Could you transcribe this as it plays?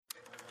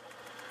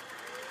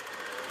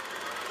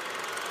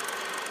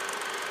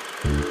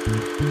I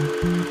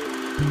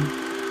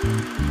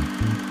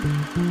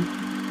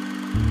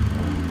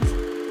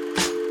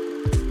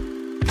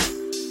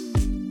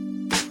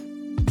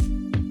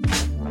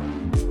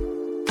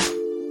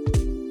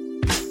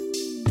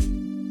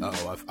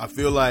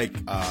feel like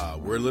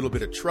we're a little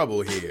bit of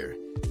trouble here.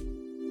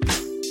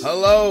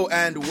 Hello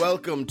and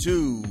welcome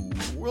to,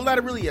 well,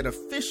 not really an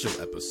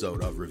official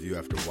episode of Review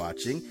After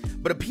Watching,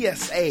 but a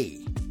PSA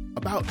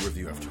about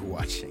Review After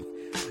Watching.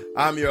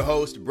 I'm your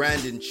host,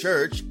 Brandon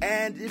Church,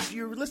 and if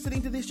you're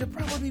listening to this, you've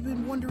probably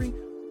been wondering,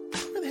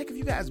 where the heck have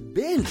you guys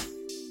been?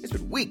 It's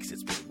been weeks,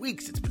 it's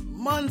been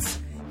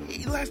months.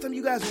 Last time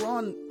you guys were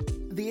on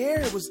the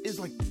air is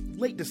like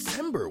late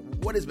December.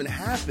 What has been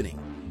happening?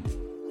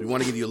 We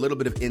want to give you a little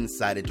bit of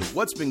insight into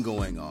what's been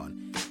going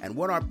on and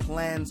what our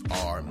plans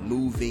are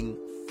moving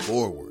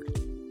forward.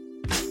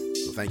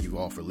 So thank you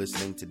all for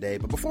listening today.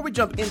 But before we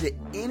jump into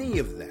any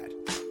of that,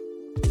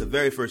 the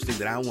very first thing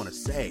that I want to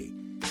say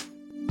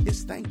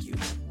is thank you.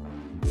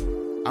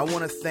 I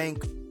want to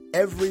thank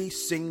every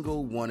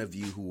single one of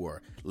you who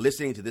are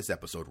listening to this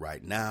episode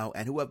right now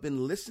and who have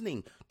been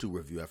listening to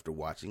Review After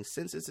Watching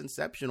since its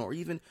inception or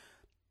even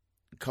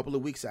a couple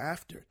of weeks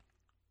after.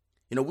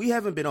 You know, we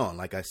haven't been on,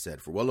 like I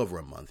said, for well over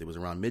a month. It was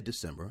around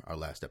mid-December, our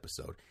last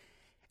episode.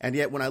 And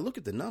yet, when I look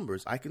at the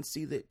numbers, I can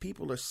see that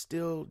people are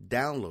still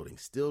downloading,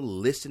 still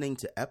listening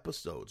to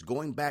episodes,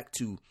 going back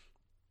to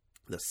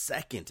the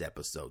second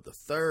episode, the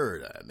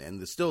third,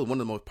 and still one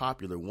of the most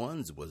popular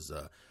ones was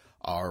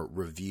our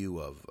review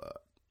of,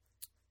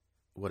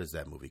 what is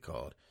that movie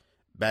called?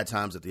 Bad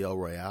Times at the El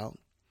Royale.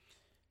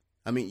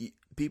 I mean,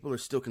 people are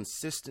still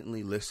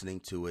consistently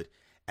listening to it,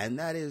 and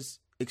that is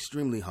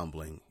extremely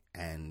humbling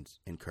and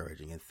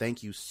encouraging. And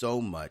thank you so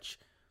much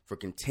for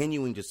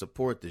continuing to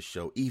support this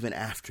show, even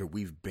after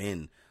we've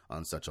been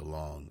on such a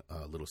long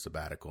little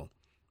sabbatical,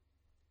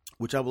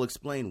 which I will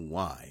explain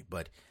why.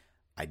 But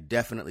I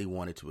definitely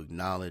wanted to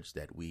acknowledge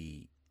that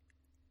we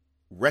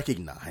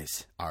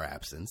recognize our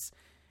absence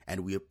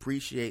and we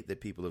appreciate that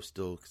people have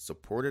still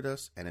supported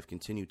us and have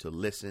continued to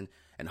listen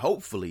and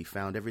hopefully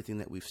found everything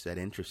that we've said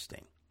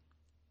interesting.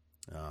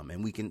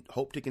 And we can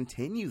hope to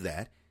continue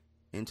that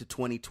into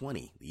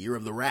 2020, the year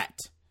of the rat.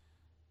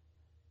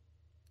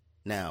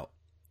 Now,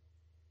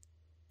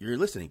 you're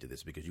listening to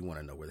this because you want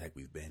to know where the heck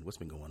we've been, what's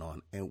been going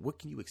on, and what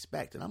can you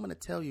expect? And I'm going to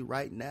tell you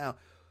right now,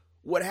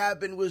 what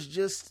happened was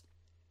just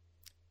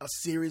a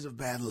series of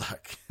bad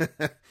luck.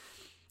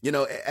 You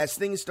know, as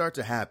things start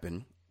to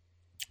happen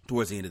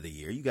towards the end of the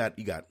year, you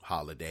got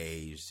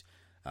holidays,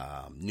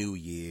 New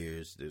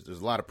Year's, there's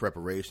a lot of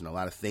preparation, a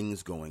lot of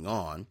things going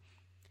on.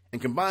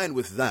 And combined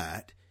with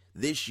that,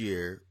 this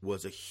year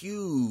was a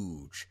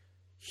huge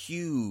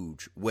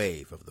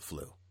wave of the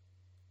flu.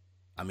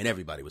 I mean,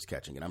 everybody was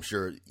catching it. I'm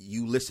sure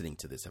you listening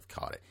to this have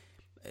caught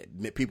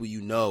it. People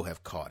you know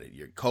have caught it.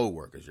 Your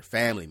coworkers, your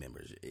family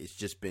members. It's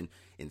just been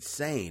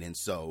insane. And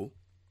so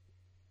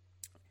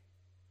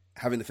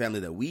having the family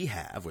that we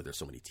have, where there's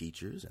so many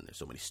teachers and there's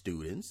so many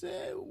students,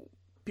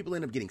 people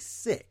end up getting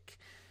sick.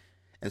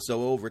 And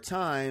so over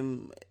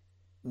time,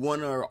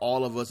 one or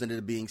all of us ended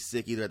up being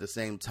sick either at the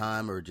same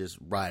time or just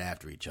right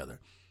after each other.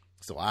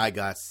 So I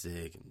got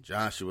sick and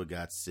Joshua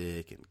got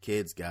sick and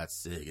kids got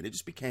sick and it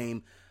just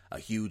became a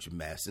huge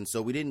mess. And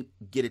so we didn't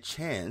get a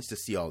chance to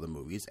see all the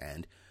movies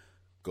and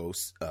go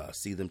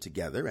see them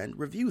together and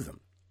review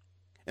them.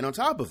 And on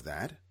top of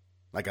that,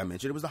 like I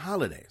mentioned, it was the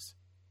holidays.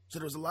 So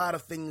there was a lot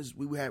of things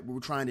we were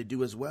trying to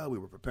do as well. We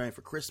were preparing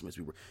for Christmas.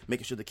 We were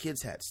making sure the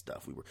kids had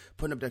stuff. We were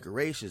putting up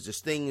decorations.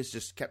 Just things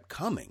just kept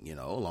coming, you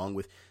know, along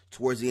with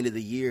towards the end of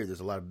the year, there's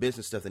a lot of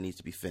business stuff that needs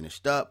to be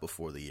finished up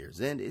before the year's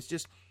end. It's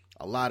just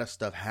a lot of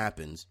stuff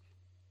happens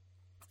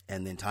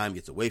and then time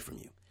gets away from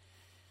you.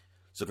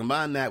 So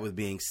combine that with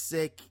being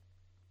sick,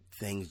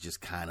 things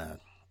just kind of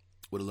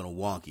went a little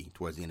wonky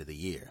towards the end of the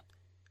year.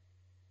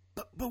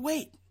 But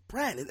wait,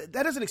 Brad,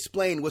 that doesn't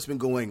explain what's been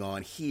going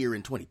on here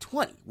in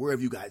 2020. Where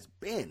have you guys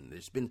been?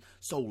 It's been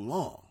so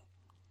long.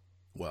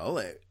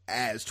 Well,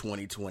 as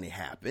 2020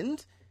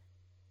 happened,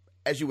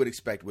 as you would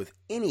expect with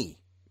any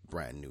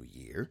brand new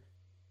year,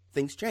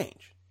 things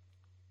change.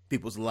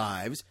 People's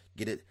lives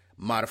get it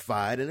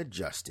modified and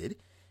adjusted,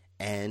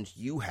 and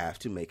you have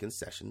to make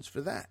concessions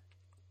for that.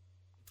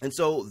 And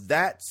so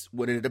that's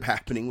what ended up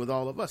happening with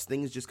all of us.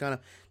 Things just kind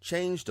of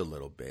changed a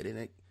little bit, and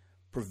it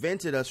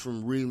prevented us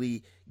from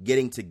really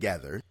getting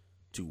together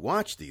to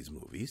watch these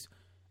movies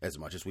as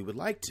much as we would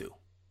like to.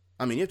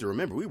 I mean, you have to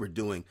remember, we were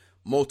doing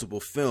multiple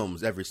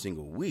films every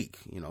single week,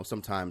 you know,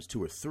 sometimes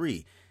 2 or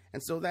 3.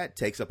 And so that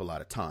takes up a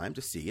lot of time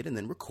to see it and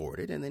then record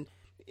it and then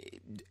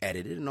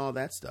edit it and all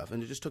that stuff.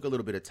 And it just took a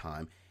little bit of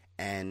time.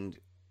 And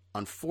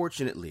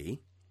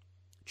unfortunately,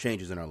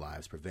 changes in our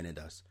lives prevented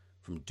us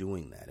from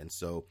doing that. And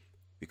so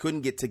we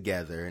couldn't get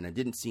together, and it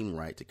didn't seem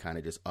right to kind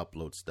of just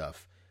upload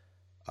stuff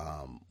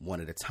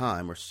one at a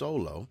time or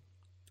solo,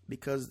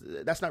 because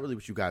that's not really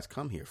what you guys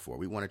come here for.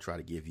 We want to try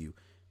to give you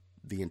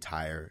the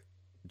entire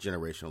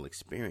generational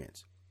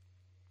experience.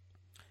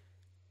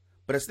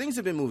 But as things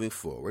have been moving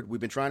forward,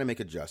 we've been trying to make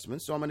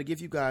adjustments, so I'm going to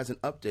give you guys an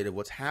update of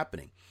what's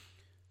happening.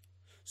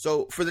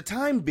 So for the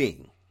time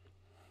being,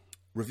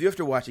 Review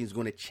After Watching is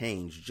going to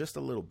change just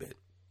a little bit.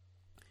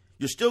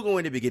 You're still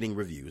going to be getting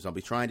reviews. I'll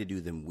be trying to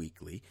do them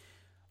weekly.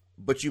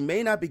 But you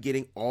may not be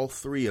getting all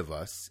three of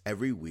us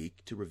every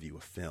week to review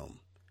a film.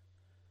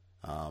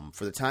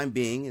 For the time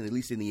being, and at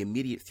least in the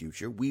immediate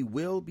future, we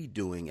will be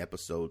doing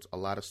episodes, a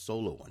lot of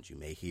solo ones. You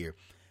may hear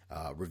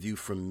a review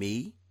from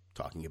me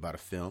talking about a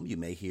film. You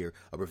may hear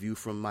a review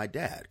from my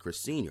dad, Chris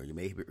Sr. You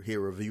may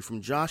hear a review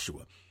from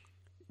Joshua.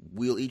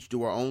 We'll each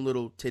do our own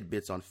little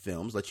tidbits on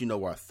films, let you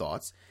know our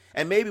thoughts,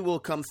 and maybe we'll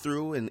come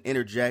through and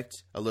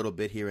interject a little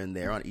bit here and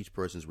there on each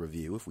person's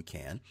review if we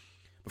can.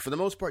 But for the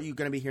most part, you're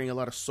going to be hearing a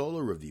lot of solo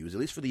reviews,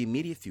 at least for the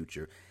immediate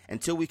future,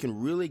 until we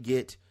can really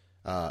get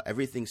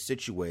everything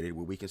situated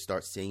where we can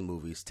start seeing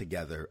movies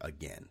together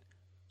again.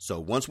 So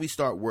once we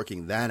start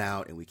working that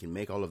out and we can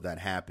make all of that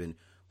happen,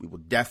 we will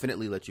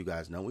definitely let you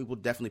guys know. We will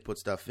definitely put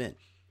stuff in.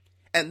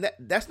 And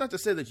that's not to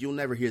say that you'll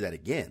never hear that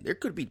again. There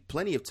could be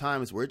plenty of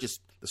times where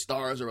just the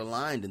stars are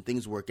aligned and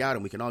things work out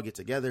and we can all get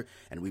together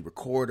and we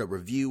record a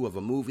review of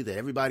a movie that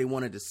everybody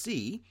wanted to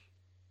see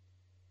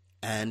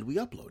and we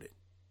upload it.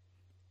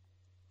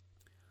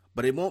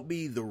 But it won't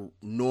be the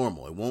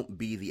normal. It won't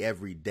be the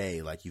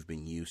everyday like you've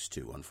been used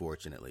to,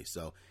 unfortunately.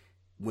 So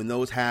when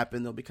those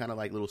happen, they'll be kind of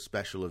like little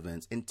special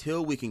events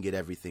until we can get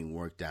everything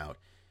worked out.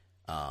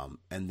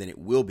 And then it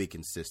will be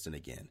consistent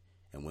again.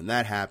 And when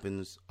that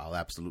happens, I'll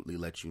absolutely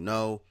let you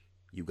know.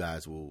 You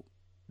guys will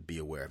be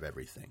aware of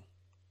everything.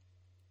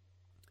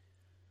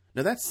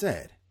 Now, that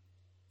said,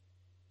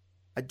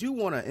 I do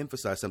want to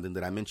emphasize something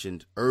that I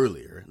mentioned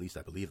earlier, at least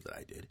I believe that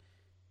I did.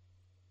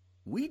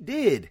 We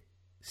did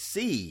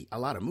see a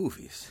lot of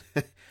movies.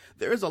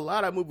 There's a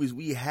lot of movies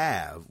we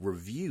have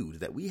reviewed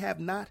that we have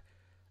not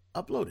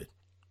uploaded.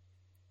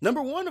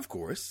 Number one, of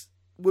course,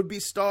 would be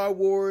Star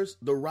Wars: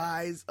 The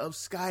Rise of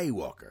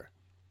Skywalker.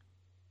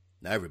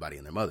 Now, everybody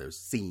and their mother's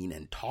seen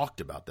and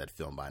talked about that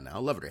film by now,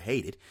 love it or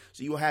hate it,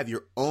 so you will have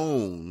your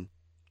own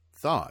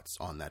thoughts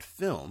on that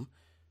film,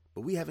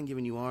 but we haven't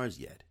given you ours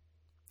yet.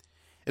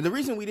 And the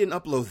reason we didn't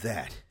upload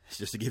that,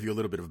 just to give you a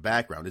little bit of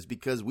background, is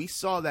because we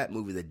saw that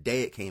movie the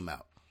day it came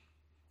out.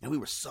 And we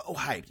were so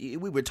hyped.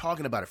 We were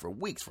talking about it for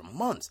weeks, for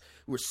months.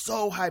 We were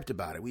so hyped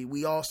about it.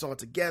 We all saw it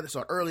together,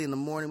 saw it early in the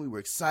morning. We were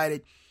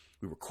excited.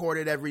 We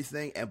recorded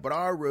everything. But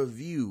our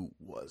review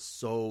was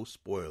so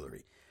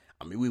spoilery.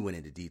 I mean, we went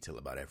into detail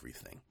about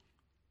everything.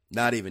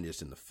 Not even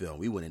just in the film.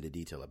 We went into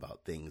detail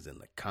about things in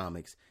the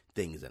comics,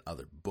 things in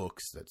other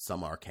books that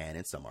some are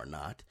canon, some are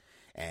not.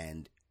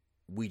 And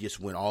we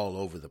just went all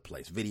over the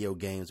place. Video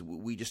games.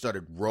 We just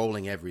started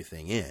rolling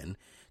everything in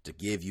to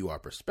give you our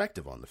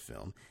perspective on the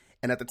film.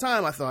 And at the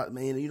time, I thought,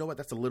 man, you know what?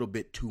 That's a little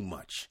bit too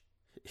much.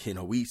 You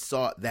know, we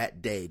saw it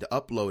that day. To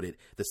upload it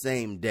the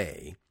same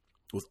day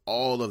with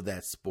all of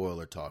that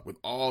spoiler talk, with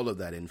all of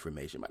that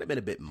information, might have been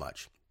a bit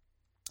much.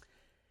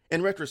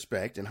 In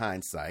retrospect, in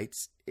hindsight,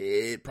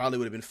 it probably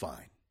would have been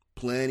fine.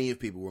 Plenty of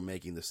people were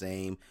making the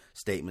same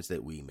statements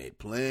that we made.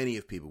 Plenty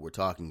of people were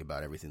talking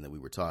about everything that we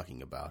were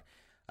talking about.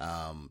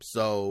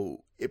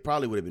 So it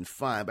probably would have been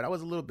fine. But I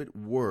was a little bit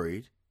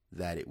worried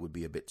that it would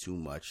be a bit too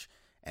much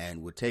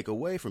and would take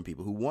away from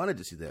people who wanted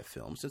to see that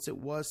film, since it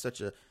was such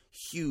a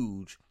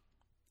huge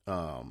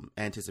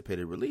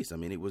anticipated release. I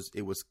mean, it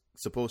was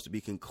supposed to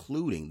be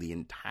concluding the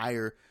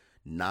entire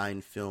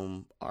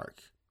 9-film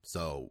arc.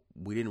 So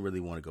we didn't really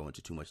want to go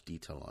into too much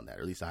detail on that,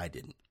 or at least I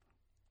didn't.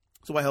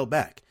 So I held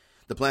back.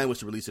 The plan was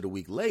to release it a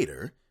week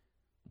later,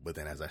 but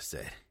then, as I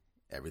said,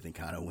 everything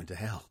kind of went to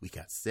hell. We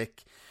got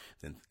sick,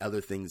 then other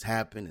things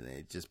happened, and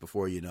it just,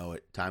 before you know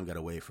it, time got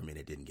away from me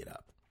and it didn't get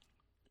up.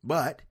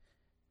 But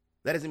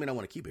that doesn't mean I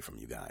want to keep it from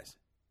you guys.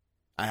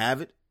 I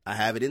have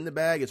it in the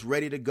bag. It's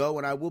ready to go,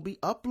 and I will be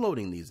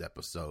uploading these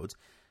episodes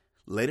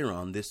later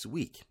on this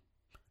week.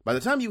 By the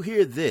time you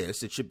hear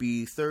this, it should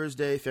be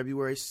Thursday,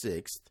 February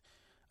 6th,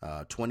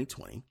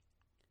 2020.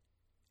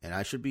 And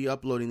I should be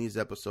uploading these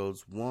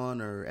episodes 1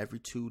 or every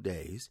 2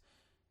 days,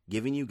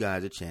 giving you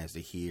guys a chance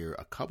to hear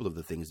a couple of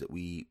the things that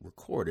we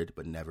recorded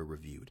but never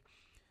reviewed.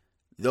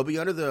 They'll be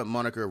under the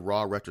moniker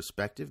Raw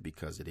Retrospective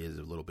because it is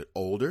a little bit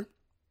older.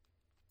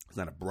 It's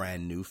not a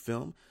brand new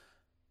film,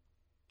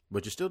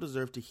 but you still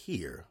deserve to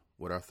hear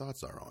what our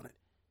thoughts are on it.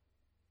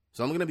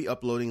 So I'm going to be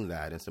uploading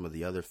that and some of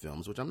the other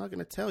films, which I'm not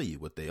going to tell you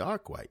what they are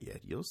quite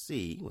yet. You'll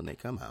see when they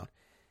come out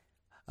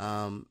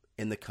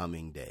in the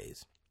coming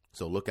days.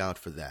 So look out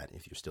for that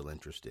if you're still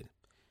interested.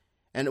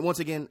 And once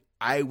again,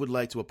 I would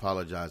like to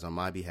apologize on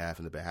my behalf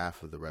and the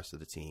behalf of the rest of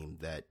the team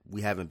that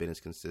we haven't been as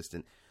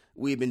consistent.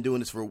 We've been doing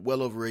this for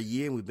well over a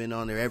year, and we've been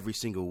on there every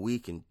single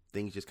week, and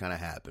things just kind of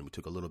happened. We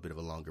took a little bit of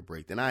a longer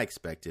break than I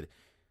expected,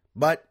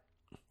 but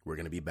we're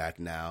going to be back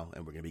now,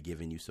 and we're going to be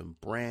giving you some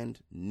brand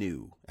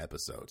new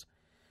episodes.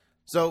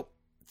 So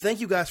thank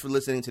you guys for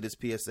listening to this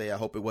PSA. I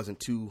hope it wasn't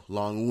too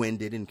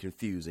long-winded and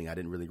confusing. I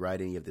didn't really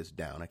write any of this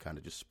down. I kind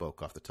of just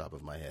spoke off the top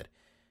of my head.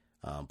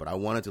 But I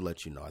wanted to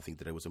let you know. I think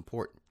that it was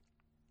important.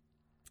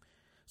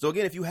 So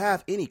again, if you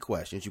have any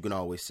questions, you can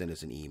always send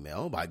us an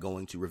email by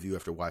going to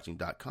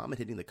reviewafterwatching.com and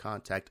hitting the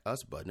Contact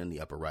Us button in the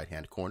upper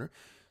right-hand corner.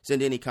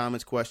 Send any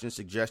comments, questions,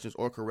 suggestions,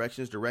 or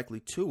corrections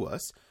directly to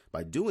us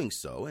by doing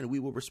so, and we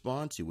will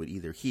respond to it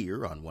either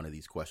here on one of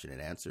these question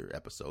and answer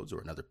episodes or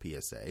another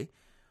PSA,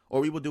 or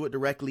we will do it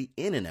directly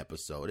in an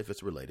episode if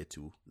it's related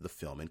to the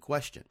film in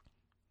question.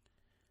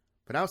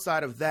 But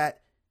outside of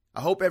that,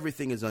 I hope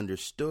everything is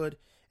understood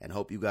and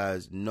hope you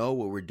guys know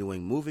what we're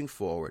doing moving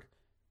forward.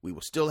 We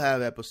will still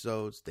have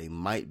episodes. They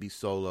might be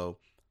solo.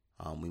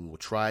 We will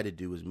try to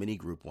do as many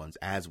group ones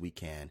as we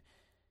can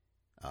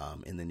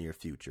in the near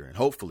future. And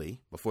hopefully,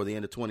 before the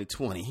end of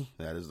 2020,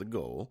 that is the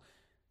goal,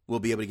 we'll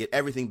be able to get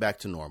everything back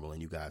to normal.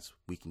 And you guys,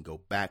 we can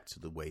go back to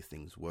the way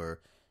things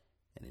were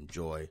and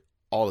enjoy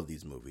all of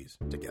these movies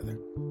together.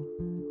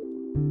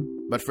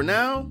 But for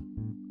now,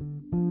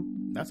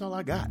 that's all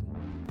I got.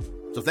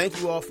 So thank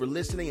you all for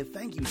listening, and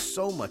thank you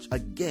so much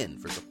again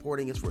for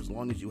supporting us for as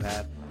long as you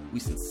have. We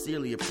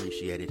sincerely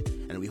appreciate it,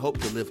 and we hope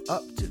to live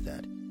up to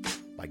that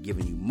by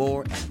giving you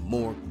more and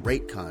more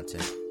great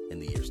content in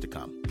the years to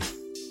come.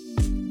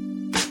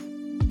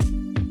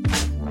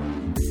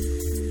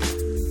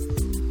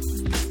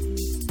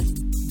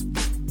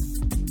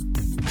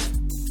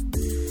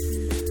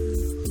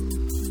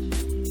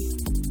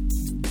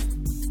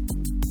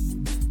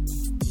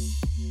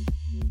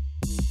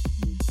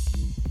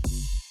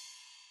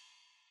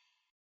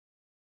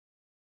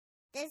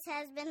 This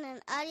has been an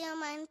Audio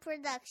Mind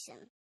production.